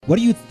What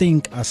do you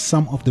think are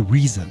some of the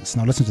reasons?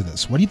 Now listen to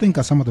this. What do you think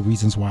are some of the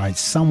reasons why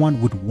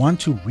someone would want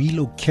to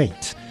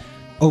relocate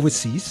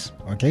overseas,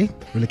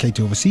 relocate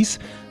to overseas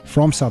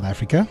from South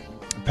Africa?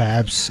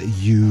 Perhaps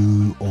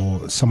you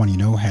or someone you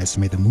know has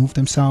made the move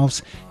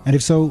themselves. And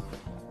if so,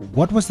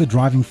 what was the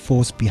driving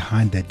force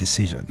behind that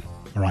decision?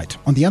 All right.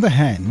 On the other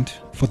hand,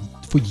 for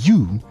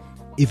you,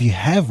 if you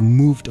have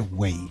moved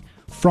away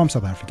from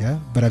South Africa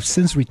but have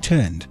since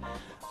returned,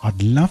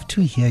 I'd love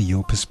to hear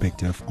your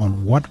perspective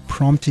on what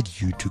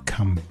prompted you to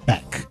come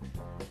back.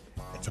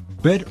 It's a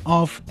bit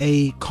of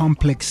a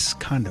complex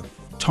kind of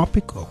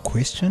topic or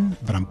question,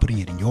 but I'm putting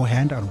it in your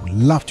hand. I would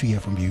love to hear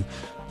from you.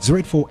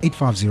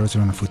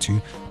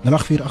 084-850-0942,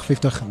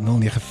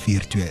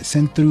 084-850-0942.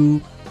 Send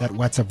through that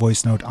WhatsApp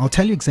voice note. I'll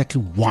tell you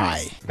exactly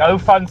why. Go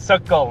van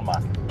sukkel,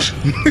 man.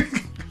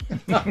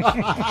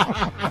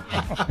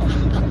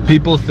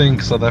 People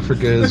think South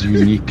Africa is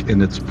unique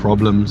in its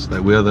problems,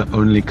 that we're the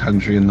only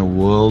country in the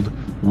world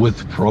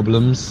with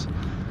problems.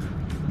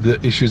 The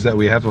issues that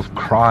we have of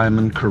crime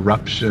and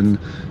corruption.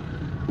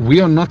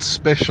 We are not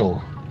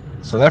special.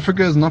 South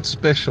Africa is not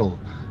special.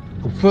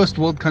 First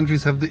world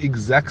countries have the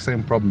exact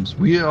same problems.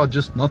 We are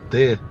just not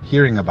there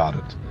hearing about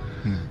it.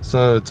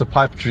 So it's a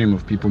pipe dream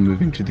of people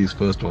moving to these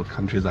first world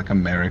countries like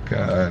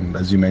America and,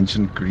 as you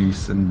mentioned,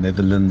 Greece and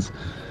Netherlands.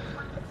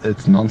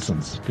 It's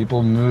nonsense.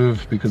 People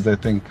move because they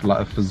think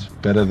life is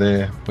better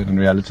there, but in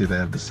reality they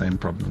have the same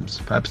problems.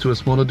 Perhaps to a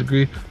smaller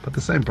degree, but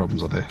the same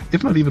problems are there,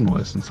 if not even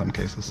worse in some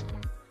cases.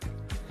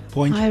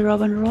 Point. Hi,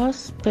 Robin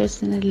Ross.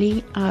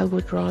 Personally, I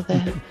would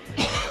rather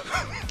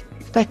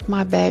pack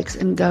my bags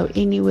and go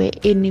anywhere,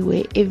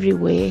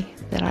 everywhere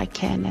that I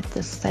can at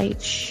this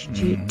stage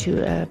due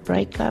to a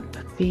breakup,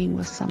 being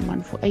with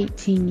someone for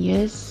 18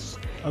 years,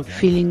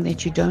 feeling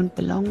that you don't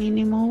belong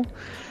anymore.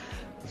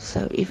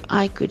 So if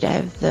I could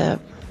have the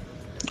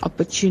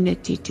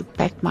opportunity to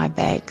pack my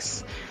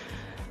bags,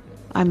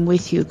 I'm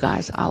with you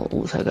guys. I'll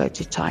also go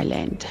to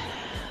Thailand.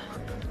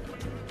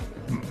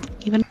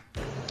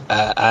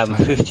 I'm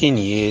 15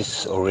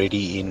 years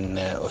already in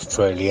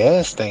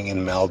Australia, staying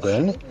in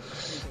Melbourne.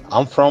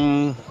 I'm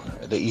from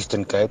the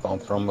Eastern Cape. I'm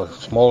from a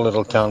small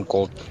little town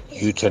called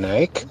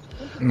Uitenhage.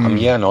 I'm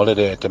here on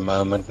holiday at the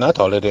moment. Not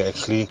holiday,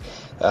 actually.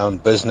 On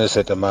business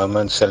at the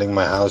moment, selling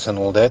my house and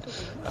all that.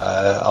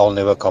 I'll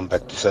never come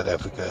back to South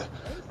Africa.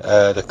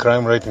 The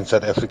crime rate in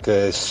South Africa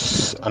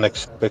is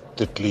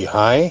unexpectedly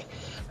high.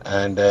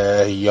 And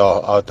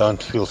I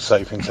don't feel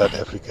safe in South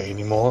Africa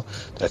anymore.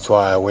 That's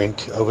why I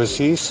went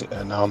overseas,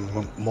 and I'm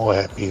more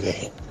happy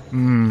there.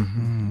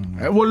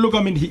 Well, look,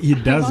 I mean, he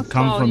does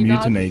come from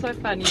Uitenhage. So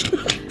funny.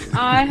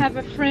 I have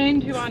a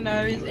friend who I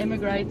know is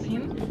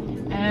immigrating,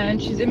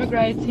 and she's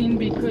immigrating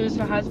because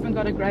her husband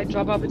got a great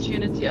job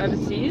opportunity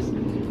overseas.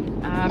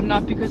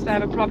 Not because they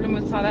have a problem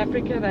with South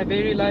Africa. They're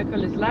very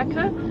local as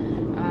Laka.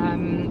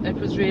 It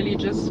was really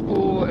just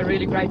for a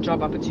really great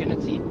job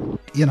opportunity.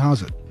 Ian,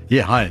 how's it?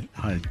 Yeah, hi,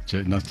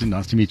 Joe.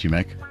 Nice to meet you,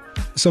 Mac.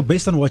 So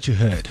based on what you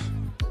heard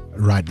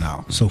right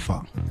now, so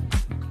far,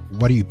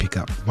 what do you pick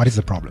up? What is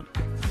the problem?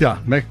 Yeah,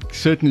 Mac,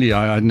 certainly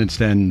I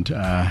understand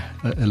a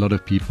lot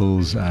of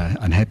people's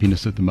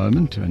unhappiness at the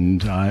moment,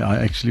 and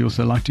I actually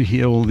also like to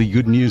hear all the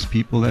good news,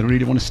 people that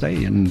really want to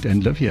stay and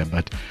live here,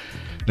 but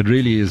it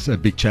really is a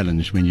big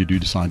challenge when you do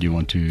decide you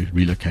want to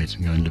relocate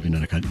and go and live in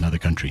another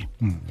country.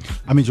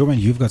 I mean, Joman,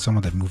 you've got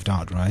someone that moved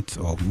out, right?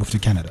 Or moved to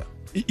Canada.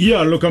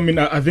 Yeah, look, I mean,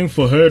 I think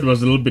for her it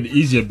was a little bit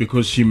easier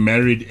because she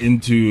married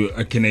into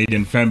a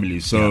Canadian family.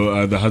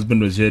 So the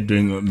husband was here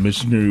doing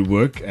missionary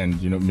work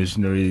and,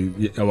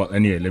 well,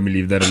 anyway, let me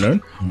leave that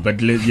alone. But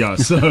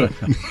so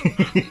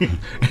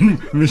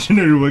and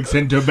missionary work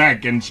sent her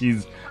back, and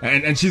she's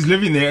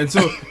living there. And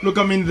so, look,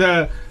 I mean,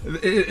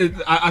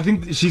 I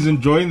think she's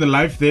enjoying the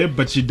life there,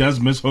 but she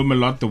does miss home a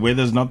lot. The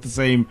weather's not the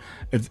same.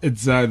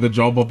 It's the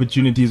job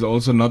opportunities are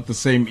also not the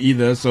same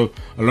either. So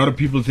a lot of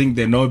people think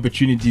there are no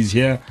opportunities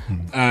here.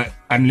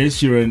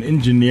 Unless you're an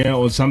engineer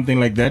or something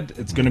like that,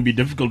 it's going to be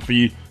difficult for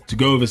you to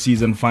go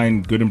overseas and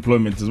find good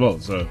employment as well.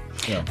 So,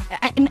 yeah.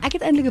 En ek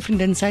het eintlik 'n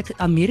vriendin, sy het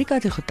Amerika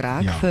toe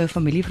getrek vir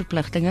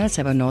familieverpligtinge.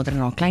 Sy wou nader aan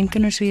haar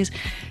kleinkinders wees.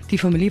 Die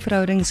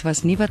familieverhoudings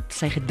was nie wat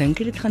sy gedink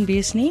het dit gaan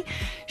wees nie.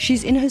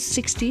 She's in her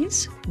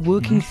 60s,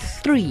 working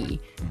 3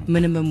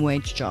 minimum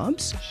wage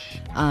jobs.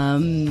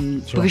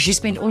 Because she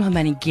spent all her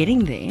money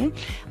getting there.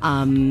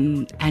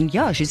 And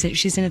yeah,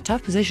 she's in a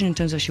tough position in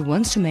terms of she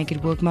wants to make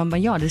it work, maar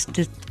ja,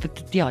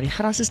 die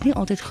gras is nie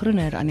altyd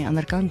groener aan die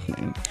ander kant nie.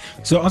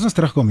 So as ons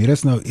terugkom, hier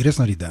is nou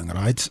die ding,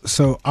 right?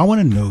 So I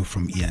want to know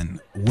from Ian,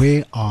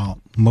 where are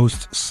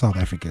most South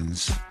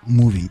Africans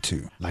moving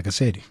to? Like I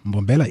said,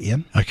 Mbombela,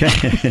 Ian. Okay.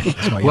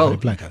 Well,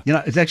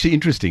 it's actually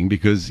interesting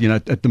because,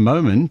 at the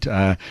moment,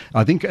 I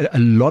think a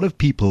lot of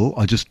people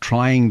are just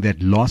trying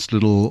that last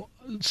little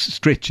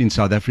stretch in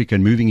South Africa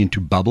and moving into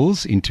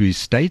bubbles, into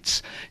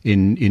estates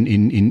in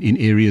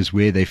areas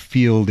where they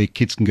feel their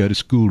kids can go to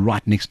school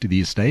right next to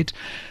the estate.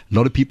 A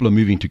lot of people are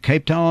moving to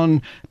Cape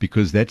Town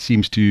because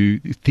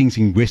things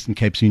in Western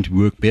Cape seem to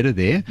work better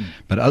there.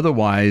 But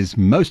otherwise,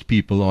 most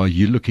people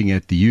you're looking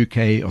at the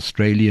UK,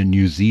 Australia,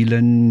 New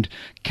Zealand,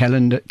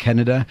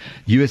 Canada.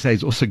 USA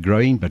is also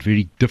growing, but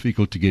very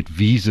difficult to get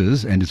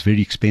visas, and it's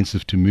very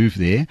expensive to move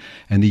there.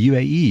 And the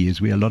UAE is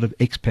where a lot of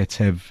expats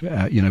have,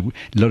 a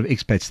lot of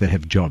expats that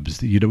have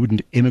jobs. You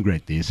wouldn't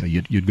emigrate there, so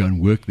you'd go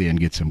and work there and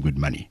get some good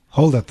money.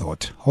 Hold that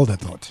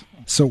thought.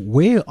 So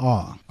where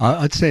are...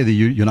 I'd say the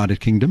United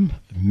Kingdom.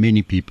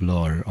 Many people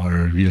are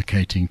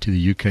relocating to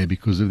the UK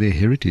because of their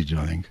heritage,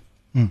 I think.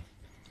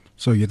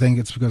 So you think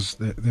it's because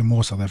there are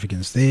more South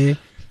Africans there?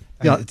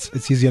 Yeah,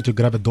 it's easier to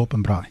grab a dop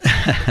and braai.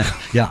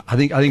 Yeah, I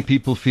think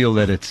people feel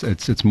that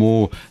it's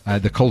more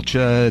the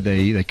culture.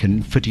 They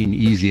can fit in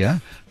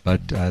easier,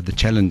 but the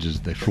challenges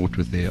they're fraught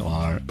with there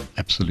are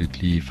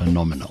absolutely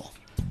phenomenal.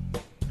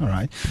 All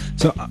right.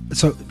 So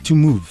to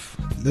move,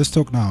 let's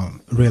talk now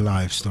real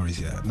life stories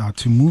here. Now,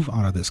 to move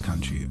out of this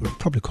country would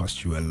probably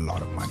cost you a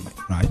lot of money,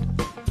 right?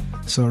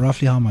 So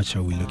roughly how much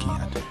are we looking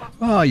at?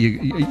 Well,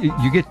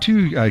 you get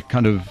two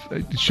kind of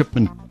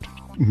shipment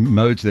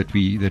modes that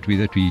we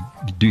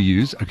do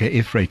use. Okay,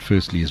 air freight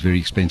firstly is very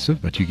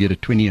expensive, but you get a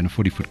 20 and a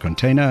 40-foot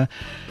container.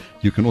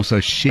 You can also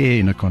share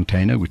in a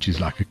container, which is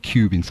like a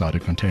cube inside a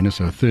container.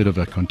 So a third of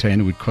a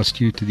container would cost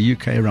you to the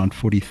UK around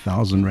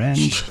 40,000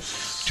 Rand,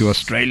 to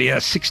Australia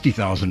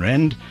 60,000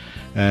 Rand,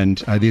 and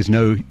there's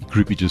no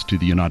groupages to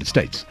the United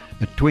States.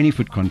 A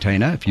 20-foot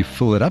container, if you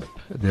fill it up,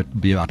 that'd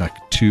be about a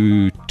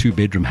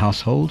two-bedroom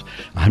household,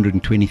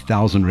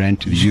 120,000 Rand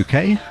to the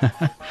UK.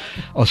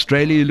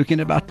 Australia, you're looking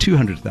at about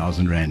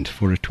 200,000 Rand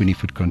for a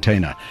 20-foot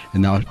container.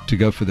 And now to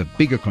go for the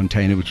bigger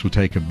container, which will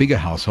take a bigger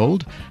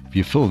household, if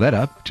you fill that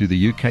up to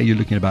the UK, you're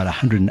looking at about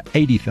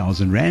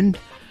 180,000 Rand.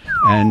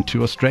 And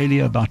to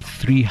Australia, about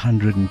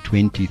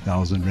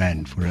 320,000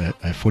 Rand for a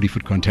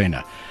 40-foot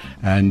container.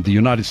 And the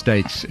United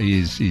States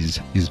is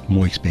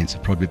more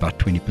expensive, probably about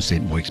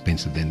 20% more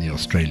expensive than the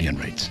Australian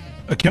rates.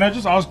 Can I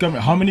just ask,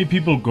 how many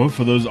people go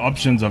for those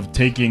options of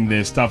taking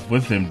their stuff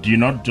with them? Do you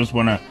not just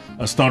want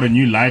to start a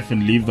new life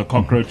and leave the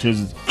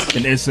cockroaches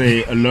in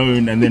SA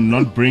alone and then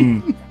not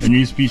bring a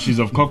new species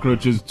of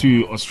cockroaches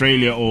to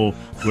Australia or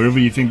wherever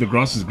you think the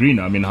grass is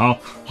greener? I mean, how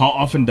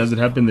often does it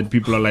happen that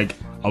people are like,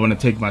 I want to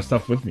take my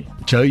stuff with me?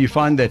 Joe, you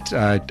find that,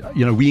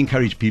 we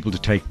encourage people to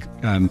take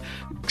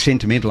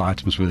sentimental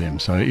items with them.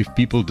 So if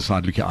people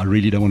decide, look, I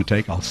really don't want to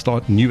take, I'll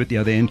start new at the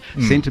other end.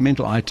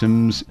 Sentimental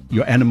items,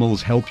 your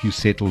animals help you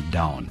settle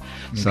down.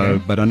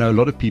 So, but I know a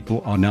lot of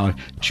people are now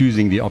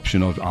choosing the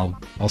option of,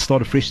 I'll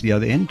start afresh at the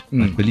other end.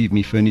 But believe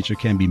me, furniture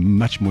can be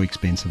much more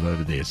expensive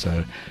over there.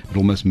 So it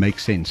almost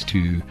makes sense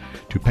to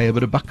pay a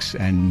bit of bucks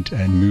and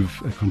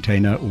move a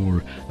container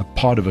or a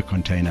part of a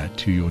container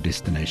to your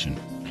destination.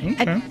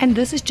 Okay. And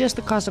this is just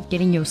the cost of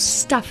getting your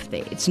stuff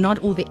there. It's not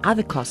all the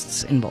other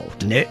costs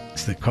involved. No,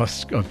 it's the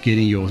cost of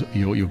getting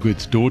your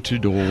goods door to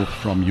door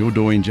from your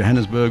door in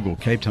Johannesburg or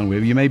Cape Town,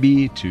 wherever you may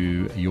be,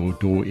 to your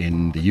door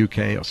in the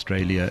UK,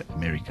 Australia,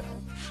 America.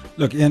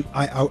 Look, Ian,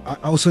 I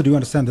also do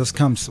understand this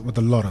comes with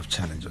a lot of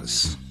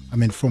challenges. I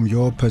mean, from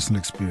your personal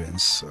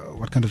experience,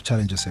 what kind of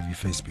challenges have you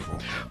faced before?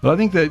 Well, I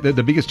think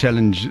the biggest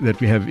challenge that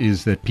we have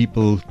is that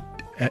people...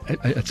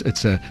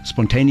 It's a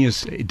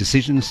spontaneous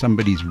decision.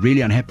 Somebody's really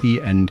unhappy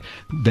and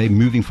they're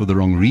moving for the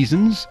wrong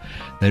reasons.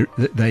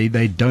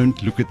 They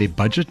don't look at their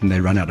budget and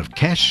they run out of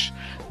cash.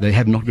 They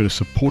have not got a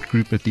support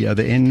group at the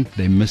other end.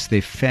 They miss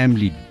their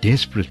family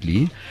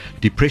desperately.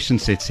 Depression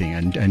sets in,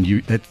 and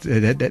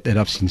that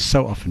I've seen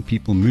so often.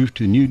 People move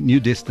to new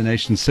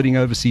destinations, sitting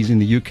overseas in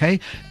the UK.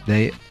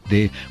 They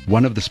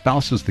one of the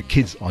spouses, the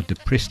kids are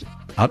depressed.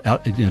 Out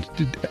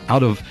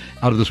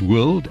of this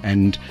world,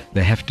 and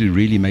they have to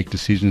really make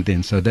decisions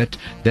then. So that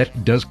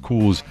does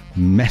cause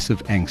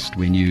massive angst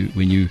when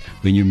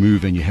you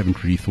move and you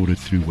haven't really thought it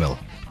through well.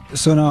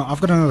 So now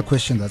I've got another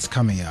question that's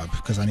coming up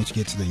because I need to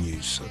get to the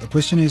news. So the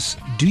question is,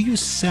 do you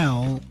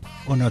sell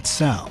or not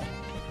sell?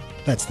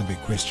 That's the big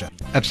question.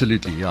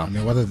 Absolutely, yeah. I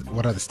mean,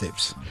 what are the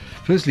steps?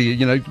 Firstly,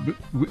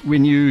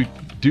 when you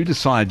do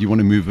decide you want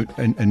to move,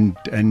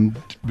 and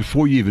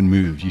before you even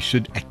move, you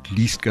should at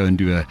least go and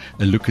do a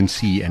look and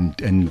see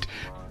and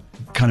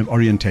kind of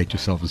orientate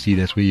yourself and see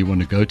that's where you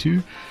want to go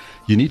to.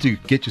 You need to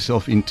get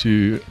yourself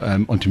onto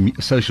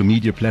social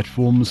media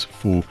platforms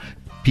for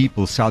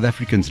people, South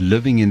Africans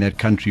living in that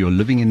country or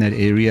living in that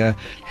area.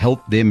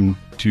 Help them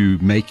to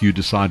make you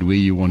decide where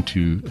you'd want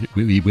to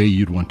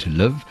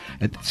live,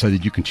 so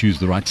that you can choose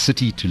the right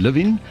city to live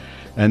in.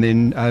 And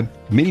then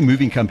many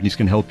moving companies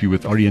can help you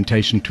with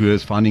orientation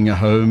tours, finding a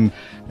home,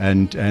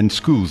 and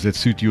schools that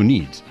suit your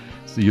needs.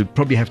 So you'd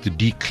probably have to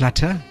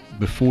declutter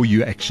before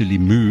you actually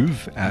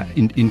move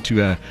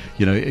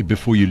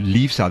before you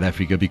leave South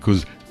Africa,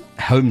 because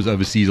homes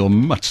overseas are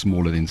much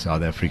smaller than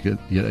South Africa,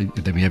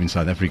 than we have in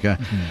South Africa.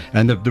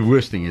 And the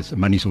worst thing is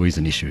money's always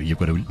an issue. You've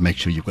got to make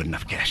sure you've got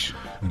enough cash.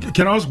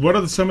 Can I ask, what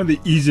are some of the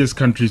easiest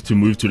countries to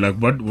move to? Like,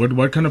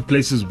 what kind of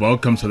places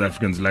welcome South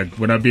Africans? Like,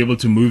 would I be able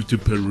to move to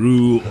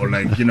Peru or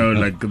like,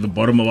 like the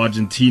bottom of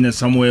Argentina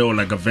somewhere, or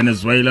like a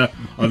Venezuela?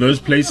 Are those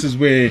places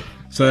where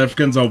South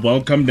Africans are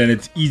welcomed and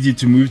it's easy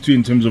to move to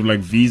in terms of like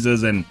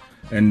visas and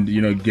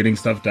getting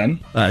stuff done?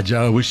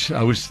 Joe, I wish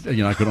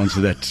I could answer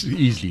that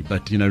easily,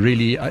 but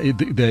really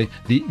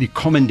the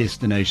common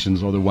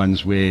destinations are the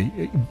ones where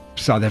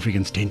South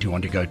Africans tend to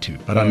want to go to.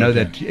 But I know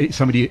that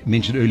somebody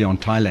mentioned earlier on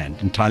Thailand,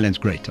 and Thailand's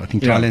great. I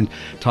think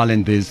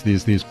Thailand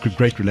there's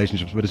great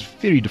relationships, but it's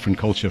very different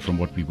culture from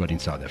what we've got in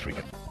South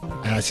Africa.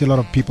 And I see a lot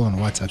of people on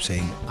WhatsApp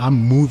saying, I'm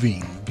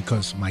moving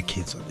because my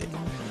kids are there.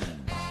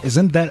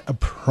 Isn't that a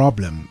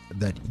problem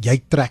that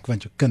jy trek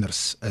want jou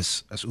kinders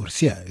is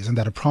oorsee? Isn't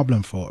that a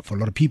problem for a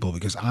lot of people?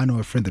 Because I know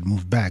a friend that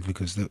moved back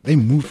because they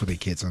moved for their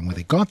kids, and when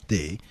they got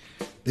there,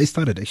 they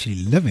started actually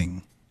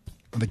living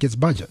on the kids'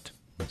 budget.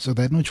 So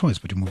they had no choice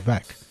but to move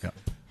back. Yeah.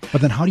 But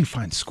then how do you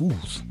find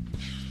schools?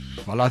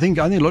 Well, I think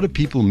a lot of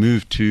people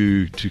move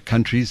to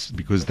countries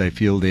because they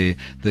feel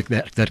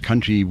that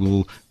country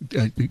will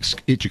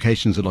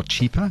education's a lot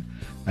cheaper,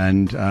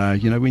 and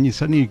when you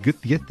suddenly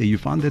get there, you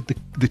find that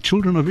the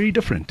children are very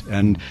different,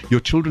 and your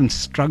children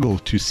struggle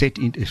to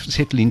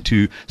settle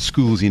into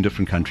schools in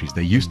different countries.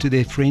 They're used to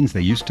their friends,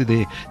 they're used to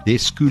their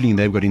schooling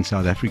they've got in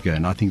South Africa,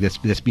 and I think that's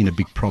been a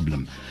big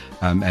problem,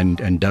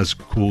 and does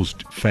cause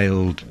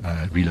failed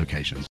relocations.